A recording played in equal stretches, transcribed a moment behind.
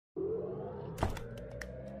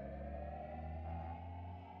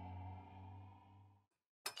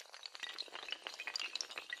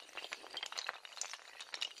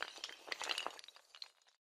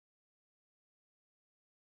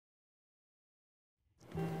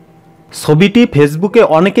ছবিটি ফেসবুকে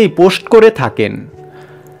অনেকেই পোস্ট করে থাকেন।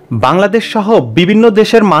 বাংলাদেশ সহ বিভিন্ন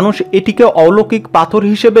দেশের মানুষ এটিকে অলৌকিক পাথর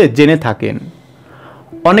হিসেবে জেনে থাকেন।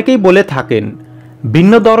 অনেকেই বলে থাকেন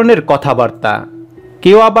ভিন্ন ধরনের কথাবার্তা,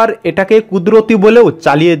 কেউ আবার এটাকে কুদরতি বলেও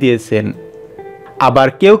চালিয়ে দিয়েছেন। আবার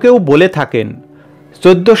কেউ কেউ বলে থাকেন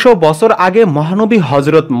 1400 বছর আগে মহানবী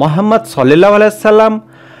হজরত মুহাম্মদ সাল্লাল্লাহু আলাইহি সাল্লাম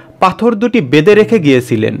পাথর দুটি বেঁধে রেখে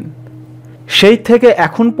গিয়েছিলেন। সেই থেকে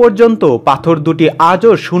এখন পর্যন্ত পাথর দুটি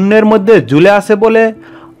আজও শূন্যের মধ্যে ঝুলে আছে বলে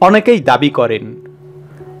অনেকেই দাবি করেন।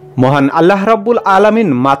 মহান আল্লাহ রাব্বুল আলামিন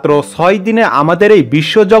মাত্র 6 দিনে আমাদের এই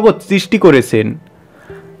বিশ্বজগৎ সৃষ্টি করেছেন।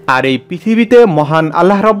 আর এই পৃথিবীতে মহান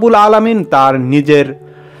আল্লাহ রাব্বুল আলামিন তার নিজের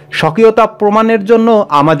স্বকীয়তা প্রমাণের জন্য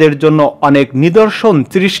আমাদের জন্য অনেক নিদর্শন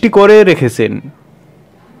সৃষ্টি করে রেখেছেন।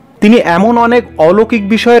 তিনি এমন অনেক অলৌকিক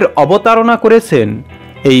বিষয়ের অবতারণা করেছেন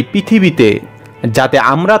এই পৃথিবীতে, যাতে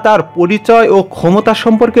আমরা তার পরিচয় ও ক্ষমতা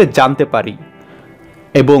সম্পর্কে জানতে পারি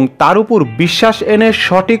এবং তার উপর বিশ্বাস এনে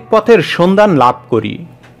সঠিক পথের সন্ধান লাভ করি।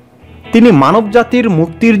 তিনি মানবজাতির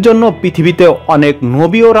মুক্তির জন্য পৃথিবীতে অনেক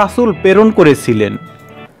নবী ও রাসূল প্রেরণ করেছিলেন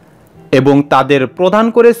এবং তাদের প্রদান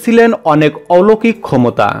করেছিলেন অনেক অলৌকিক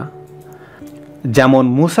ক্ষমতা, যেমন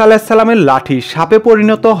মুসা আলাইহিস সালামের লাঠি সাপে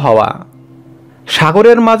পরিণত হওয়া,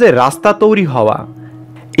 সাগরের মাঝে রাস্তা তৈরি হওয়া,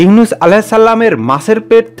 ইউনূস আলাইহিস সালামের মাছের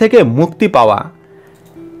পেট থেকে মুক্তি পাওয়া,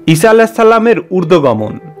 ঈসা আলাইহিস সালামের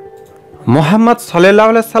ঊর্ধ্বগমন, মুহাম্মদ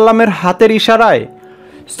সাল্লাল্লাহু আলাইহি সাল্লামের হাতের ইশারায়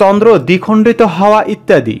চন্দ্র দ্বিখণ্ডিত হওয়া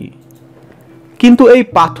ইত্যাদি। কিন্তু এই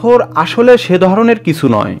পাথর আসলে সে ধরনের কিছু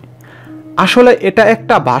নয়। আসলে এটা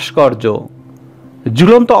একটা ভাস্কর্য।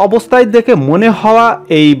 ঝুলন্ত অবস্থায় দেখে মনে হওয়া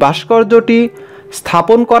এই ভাস্কর্যটি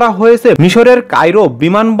স্থাপন করা হয়েছে মিশরের কায়রো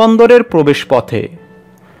বিমানবন্দরের প্রবেশপথে।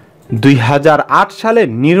 2008 সালে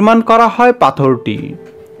নির্মাণ করা হয় পাথরটি।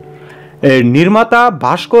 এর নির্মাতা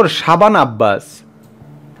ভাস্কর শাবান আব্বাস।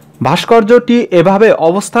 ভাস্কর্যটি এভাবে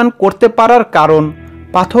অবস্থান করতে পারার কারণ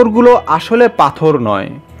পাথরগুলো আসলে পাথর নয়,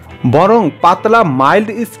 বরং পাতলা মাইল্ড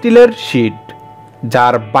স্টিলের শীট,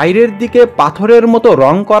 যার বাইরের দিকে পাথরের মতো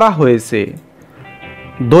রং করা হয়েছে।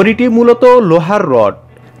 দড়িটি মূলত লোহার রড,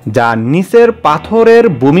 যা নিচের পাথরের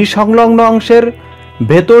ভূমি সংলগ্ন অংশের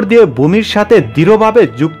ভেতর দিয়ে ভূমির সাথে দৃঢ়ভাবে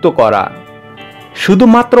যুক্ত করা।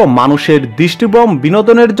 শুধুমাত্র মানুষের দৃষ্টিভ্রম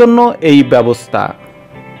বিনোদনের জন্য এই ব্যবস্থা।